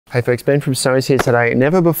Hey folks, Ben from Stowies here today.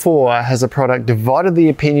 Never before has a product divided the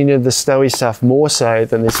opinion of the Stowies stuff more so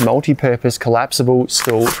than this multi-purpose collapsible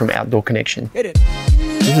stool from Outdoor Connection. Hit it.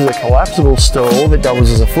 This is a collapsible stool that doubles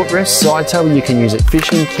as a footrest, side table. You can use it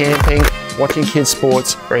fishing, camping, watching kids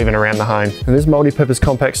sports, or even around the home. And this multi-purpose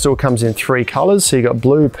compact stool comes in 3 colors. So you got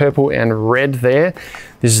blue, purple, and red there.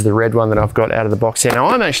 This is the red one that I've got out of the box here. Now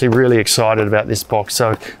I'm actually really excited about this box.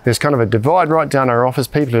 So there's kind of a divide right down our office,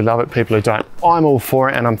 people who love it, people who don't. I'm all for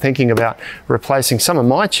it, and I'm thinking about replacing some of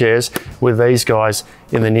my chairs with these guys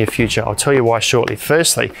in the near future. I'll tell you why shortly.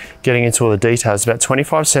 Firstly, getting into all the details, about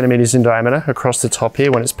 25 centimeters in diameter across the top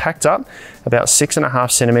here. When it's packed up, about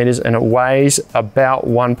 6.5 centimeters, and it weighs about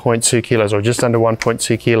 1.2 kilos or just under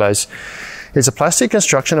 1.2 kilos. It's a plastic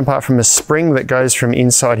construction apart from a spring that goes from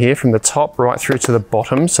inside here, from the top right through to the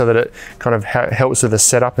bottom, so that it kind of helps with the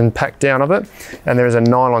setup and pack down of it. And there is a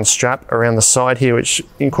nylon strap around the side here which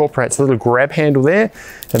incorporates a little grab handle there.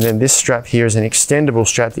 And then this strap here is an extendable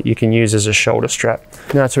strap that you can use as a shoulder strap.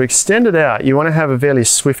 Now to extend it out, you want to have a fairly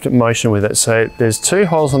swift motion with it. So there's 2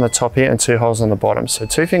 holes on the top here and 2 holes on the bottom. So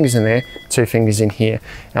 2 fingers in there, 2 fingers in here.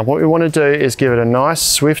 And what we want to do is give it a nice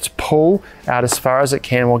swift pull out as far as it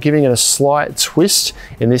can while giving it a slight twist.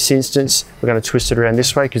 In this instance, we're going to twist it around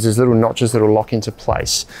this way because there's little notches that will lock into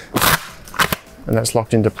place. And that's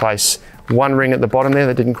locked into place. 1 ring at the bottom there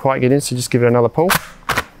that didn't quite get in, so just give it another pull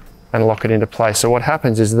and lock it into place. So what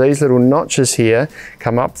happens is these little notches here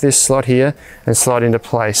come up this slot here and slide into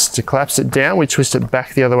place. To collapse it down, we twist it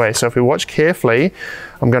back the other way. So if we watch carefully,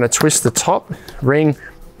 I'm going to twist the top ring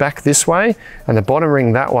back this way and the bottom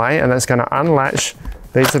ring that way, and that's going to unlatch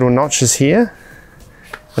these little notches here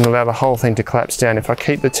and allow the whole thing to collapse down. If I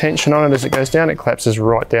keep the tension on it as it goes down, it collapses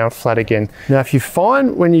right down flat again. Now, if you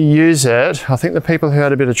find when you use it, I think the people who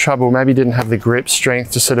had a bit of trouble maybe didn't have the grip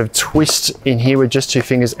strength to sort of twist in here with just 2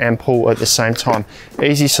 fingers and pull at the same time.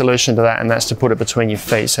 Easy solution to that, and that's to put it between your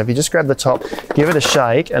feet. So if you just grab the top, give it a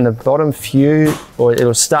shake, and the bottom few, or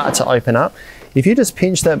it'll start to open up. If you just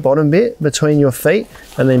pinch that bottom bit between your feet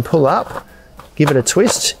and then pull up, give it a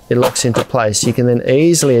twist, it locks into place. You can then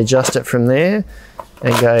easily adjust it from there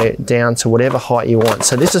and go down to whatever height you want.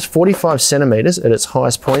 So this is 45 centimeters at its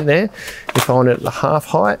highest point there. If I want it at half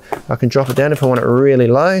height, I can drop it down. If I want it really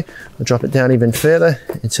low, I'll drop it down even further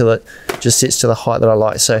until it just sits to the height that I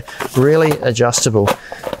like. So really adjustable.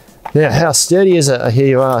 Now, how sturdy is it, I hear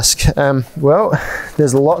you ask? Well,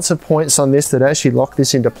 there's lots of points on this that actually lock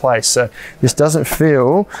this into place. So this doesn't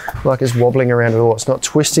feel like it's wobbling around at all. It's not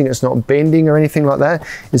twisting, it's not bending or anything like that.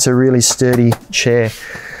 It's a really sturdy chair.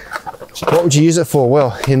 What would you use it for?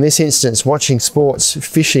 Well, in this instance, watching sports,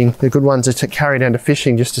 fishing, the good ones are to carry down to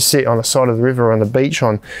fishing, just to sit on the side of the river or on the beach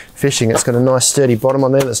on fishing. It's got a nice sturdy bottom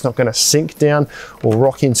on there that's not going to sink down or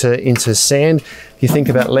rock into sand. If you think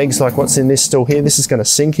about legs like what's in this stool here, this is going to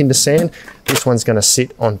sink into sand. This one's going to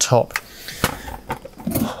sit on top.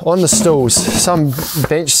 On the stools, some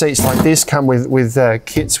bench seats like this come with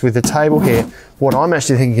kits with the table here. What I'm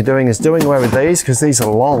actually thinking of doing is doing away with these, because these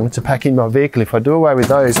are long to pack in my vehicle. If I do away with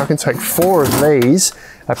those, I can take 4 of these,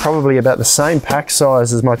 are probably about the same pack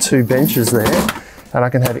size as my 2 benches there, and I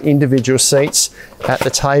can have individual seats at the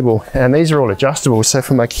table. And these are all adjustable, so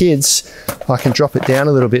for my kids, I can drop it down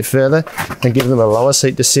a little bit further and give them a lower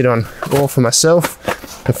seat to sit on. Or for myself,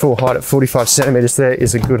 the full height at 45 centimeters there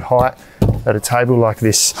is a good height at a table like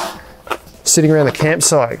this. Sitting around the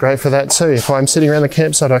campsite, great for that too. If I'm sitting around the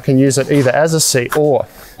campsite, I can use it either as a seat, or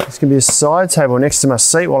this can be a side table next to my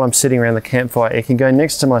seat while I'm sitting around the campfire. It can go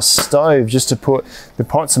next to my stove just to put the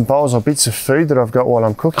pots and bowls or bits of food that I've got while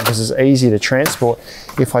I'm cooking, because it's easy to transport.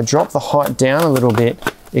 If I drop the height down a little bit,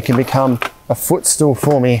 it can become a footstool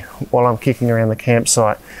for me while I'm kicking around the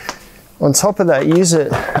campsite. On top of that, use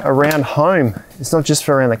it around home. It's not just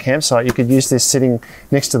for around the campsite. You could use this sitting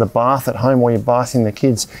next to the bath at home while you're bathing the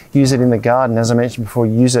kids. Use it in the garden, as I mentioned before,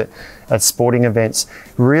 use it at sporting events.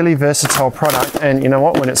 Really versatile product. And you know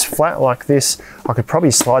what, when it's flat like this, I could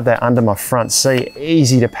probably slide that under my front seat.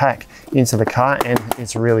 Easy to pack into the car, and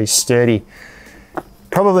it's really sturdy.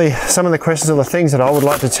 Probably some of the questions or the things that I would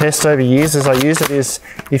like to test over years as I use it is,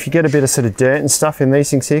 if you get a bit of sort of dirt and stuff in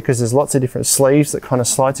these things here, because there's lots of different sleeves that kind of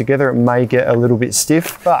slide together, it may get a little bit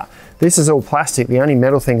stiff, but this is all plastic. The only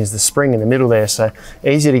metal thing is the spring in the middle there, so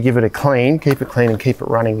easy to give it a clean, keep it clean and keep it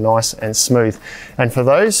running nice and smooth. And for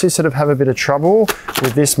those who sort of have a bit of trouble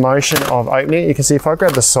with this motion of opening it, you can see if I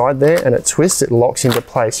grab the side there and it twists, it locks into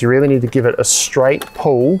place. You really need to give it a straight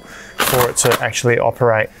pull for it to actually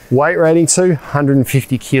operate. Weight rating too,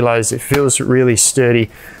 150 kilos. It feels really sturdy.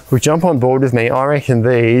 If we jump on board with me, I reckon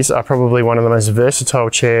these are probably one of the most versatile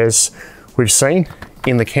chairs we've seen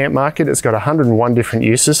in the camp market. It's got 101 different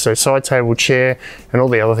uses, so side table, chair, and all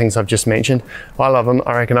the other things I've just mentioned. I love them.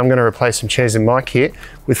 I reckon I'm going to replace some chairs in my kit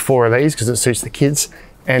with 4 of these because it suits the kids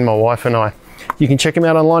and my wife and I. You can check them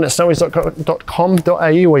out online at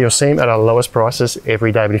snowies.com.au where you'll see them at our lowest prices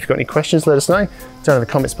every day. But if you've got any questions, let us know down in the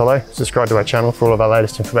comments below. Subscribe to our channel for all of our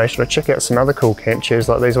latest information, or check out some other cool camp chairs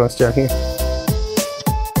like these ones down here.